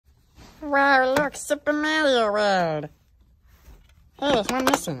Wow, look, Super Mario World. Hey, there's one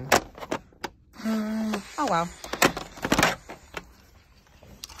missing. Oh well.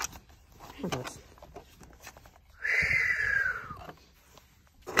 Here it is.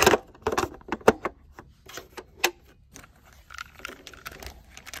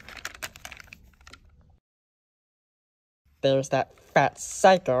 There's that fat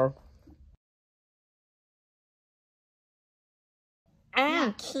psycho.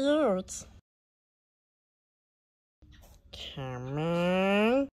 Ah, cute. Come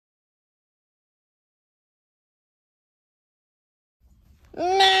on.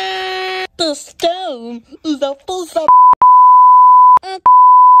 Nah, the stone is a full of.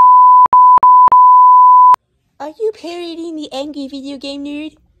 Are you parodying the angry video game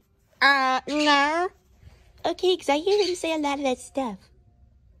nerd? No. Okay, because I hear him say a lot of that stuff.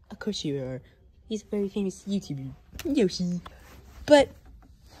 Of course you are. He's a very famous YouTuber, Yoshi. But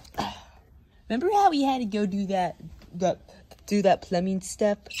remember how we had to go do that plumbing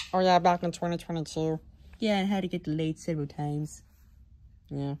stuff? Oh yeah, back in 2022. Yeah, and had to get delayed several times.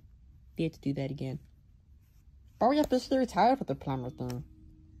 Yeah, we had to do that again. But we officially retired with the plumber thing.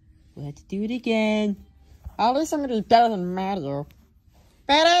 We'll have to do it again. At least I'm gonna be better than Mario.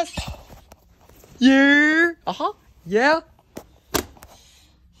 Better? Yeah. Yeah.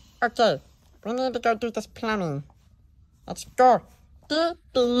 Okay, we need to go do this plumbing. Let's go.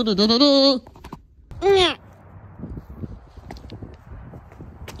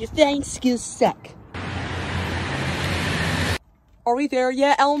 Your flying skills suck. Are we there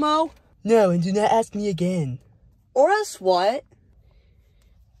yet, Elmo? No, and do not ask me again. Or else what?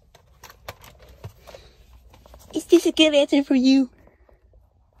 Is this a good answer for you?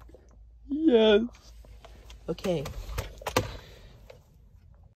 Yes. Okay.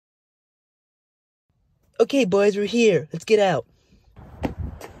 Okay, boys, we're here. Let's get out.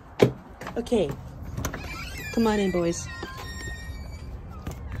 Okay. Come on in, boys.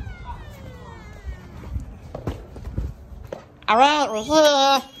 Alright, we're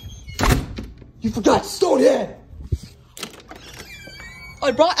here. You forgot Stonehead!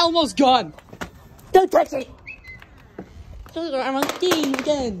 I brought Elmo's gun! Don't touch it! I'm on Steve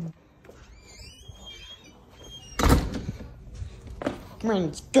again. Come on,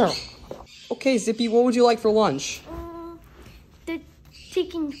 let's go. Okay, Zippy, what would you like for lunch? The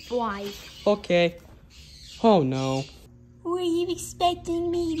chicken fries. Okay. Oh no. Were you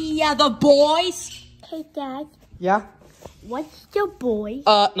expecting me, the other boys? Hey, Dad. Yeah? What's your boy?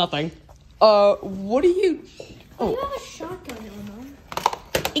 Nothing. What are you... Oh. You have a shotgun, Elmo.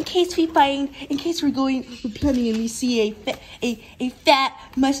 In case we're going plumbing and we see a fat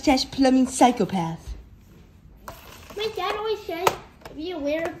mustache plumbing psychopath. My dad always says, be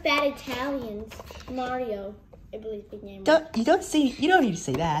aware of fat Italians. Mario, I believe his name. You don't need to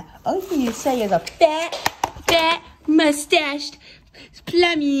say that. All you need to say is a fat mustached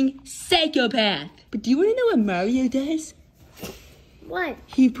plumbing psychopath. But do you want to know what Mario does? What?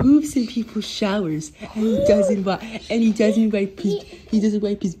 He poops in people's showers, and he doesn't wipe his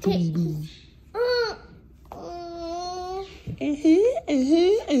booty.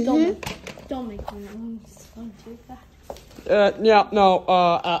 Don't make me. I'm going too fast.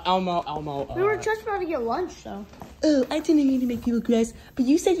 Elmo. We were just about to get lunch, though. Oh, I didn't mean to make people gross, but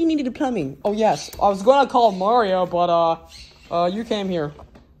you said you needed a plumbing. Oh, yes. I was gonna call Mario, but, you came here.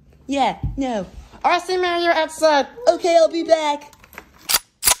 Yeah, no. I see Mario outside. Okay, I'll be back.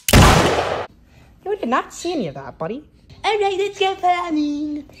 You did not see any of that, buddy. Alright, let's go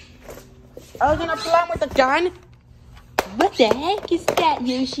plumbing. Are you gonna plumb with a gun? What the heck is that,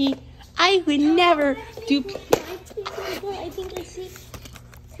 Yoshi? I would never do... I think I see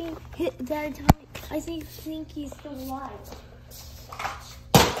that time. I think he's still alive.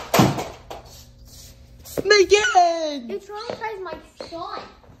 My God! You traumatized my son.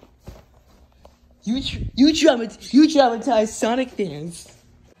 You traumatized Sonic fans.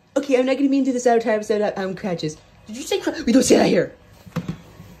 Okay, I'm not gonna be into this out of time crashes. Did you say we don't say that here?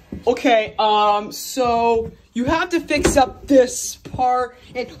 Okay, so you have to fix up this part.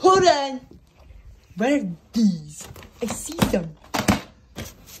 And hold on. What are these? I see some.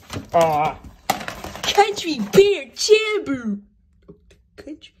 Country beer chamber.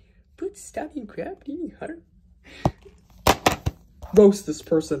 Country. Put stopping crap eating her. Roast this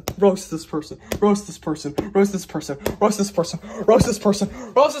person. Roast this person. Roast this person. Roast this person. Roast this person. Roast this person.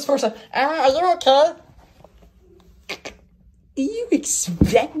 Roast this person. Are you okay? Do you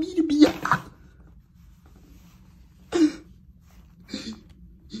expect me to be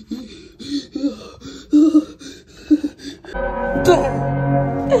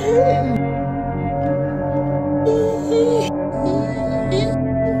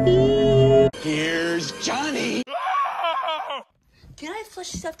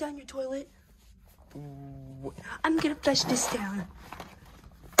flush stuff down your toilet? I'm gonna flush this down.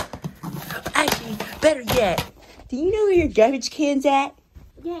 Actually, better yet, do you know where your garbage can's at?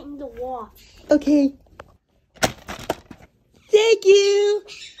 Yeah, in the wash. Okay. Thank you!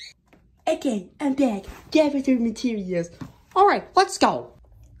 Okay, I'm back. Gather the materials. Alright, let's go.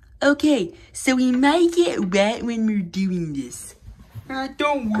 Okay, so we might get wet when we're doing this.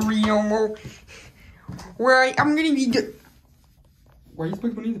 Don't worry, Elmo. Right, I'm gonna be good. Why are you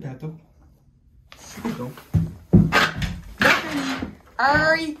supposed to need the bathtub? Go.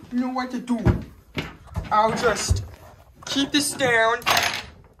 I know what to do. I'll just keep this down.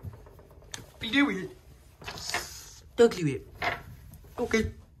 Be doing it. Don't do it.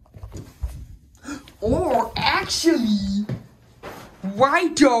 Okay. Or actually, why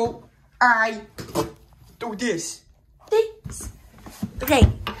don't I do this? Thanks. Okay.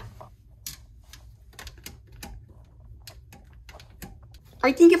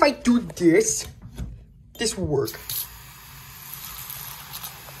 I think if I do this, this will work.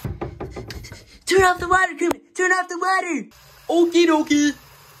 Turn off the water, Kermit. Turn off the water. Okie dokie.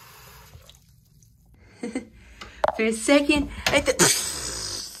 For a second,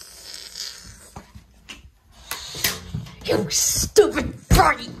 You stupid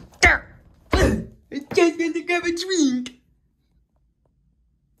farty! It's just gonna grab a drink.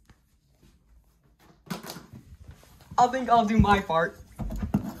 I think I'll do my part.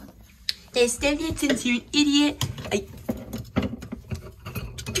 Instead, since you're an idiot,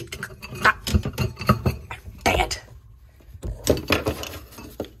 Dang it!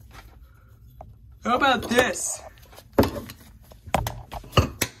 How about this?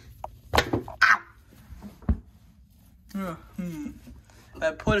 Ow!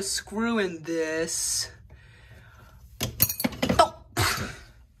 I put a screw in this. Oh!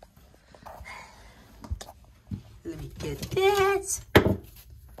 let me get that.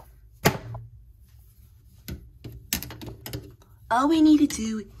 All we need to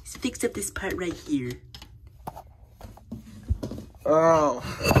do is fix up this part right here. Oh.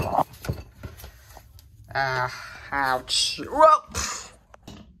 Ouch. Whoa.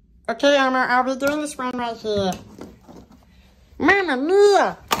 Okay, I'll be doing this one right here. Mamma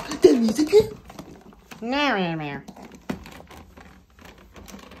mia! The music? No, Elmo.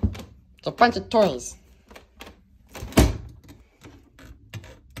 It's a bunch of toys.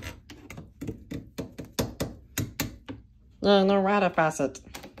 Yeah, no, right about it.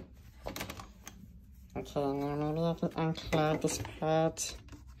 Okay, now maybe I can unclog this part.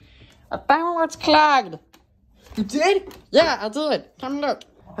 I found what's clogged! You did? Yeah, I did. Come look.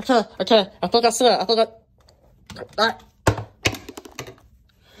 Okay, I think I see it.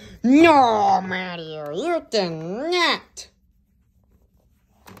 No, Mario, you did not.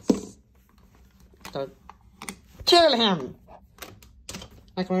 So, kill him.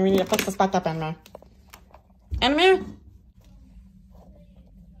 Okay, we need to fix this back up, Elmo. Elmo?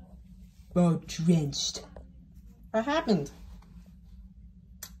 All drenched. What happened?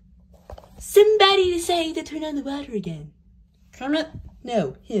 Somebody decided to turn on the water again. Kermit?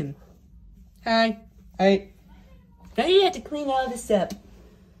 No, him. Hi. Now you have to clean all this up.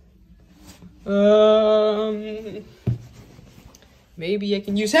 Maybe I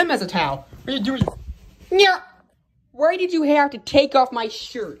can use him as a towel. What are you doing? Yeah. Why did you have to take off my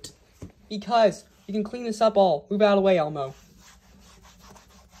shirt? Because you can clean this up all. Move out of the way, Elmo.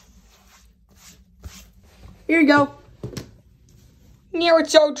 Here you go. Now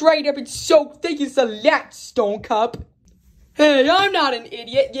it's all dried up and soaked. Thank you so much, Stone Cup. Hey, I'm not an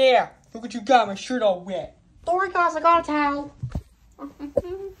idiot. Yeah. Look what you got. My shirt all wet. Don't worry, guys. I got a towel.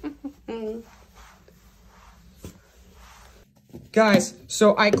 Guys,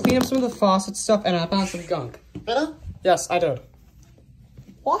 so I cleaned up some of the faucet stuff and I found some gunk. Really? Yes, I did.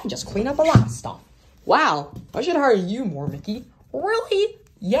 Well, I just cleaned up a lot of stuff. Wow, I should hire you more, Mickey. Really?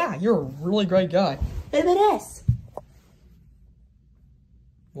 Yeah, you're a really great guy. What about us?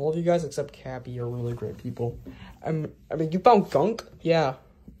 All of you guys except Cappy are really great people. I mean, you found gunk? Yeah,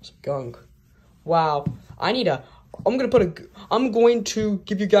 some gunk. Wow, I'm going to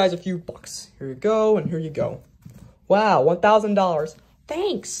give you guys a few bucks. Here you go, and here you go. Wow, $1,000.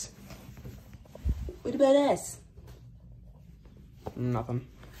 Thanks. What about us? Nothing.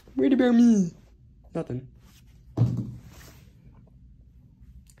 What about me? Nothing.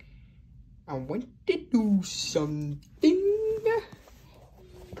 I want to do something.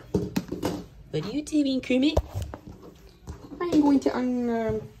 What are you doing, Kermit? I'm going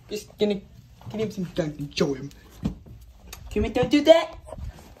to, just gonna give him some gunk and show him. Kermit, don't do that.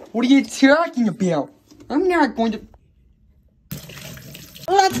 What are you talking about? I'm not going to.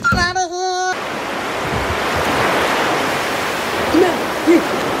 Let's get out of here! Come on, here,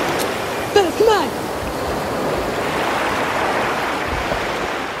 Come on.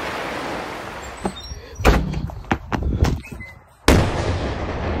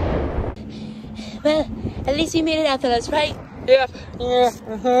 Well, at least we made it out, fellas, right? Yeah.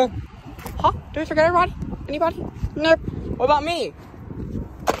 Huh? Did we forget everybody? Anybody? Nope. What about me?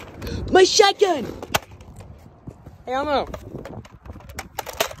 My shotgun. Hey, I don't know.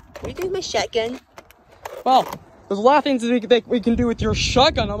 What are you doing with my shotgun? Well, there's a lot of things that we can do with your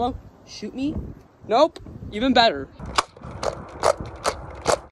shotgun, Emma. Shoot me? Nope. Even better.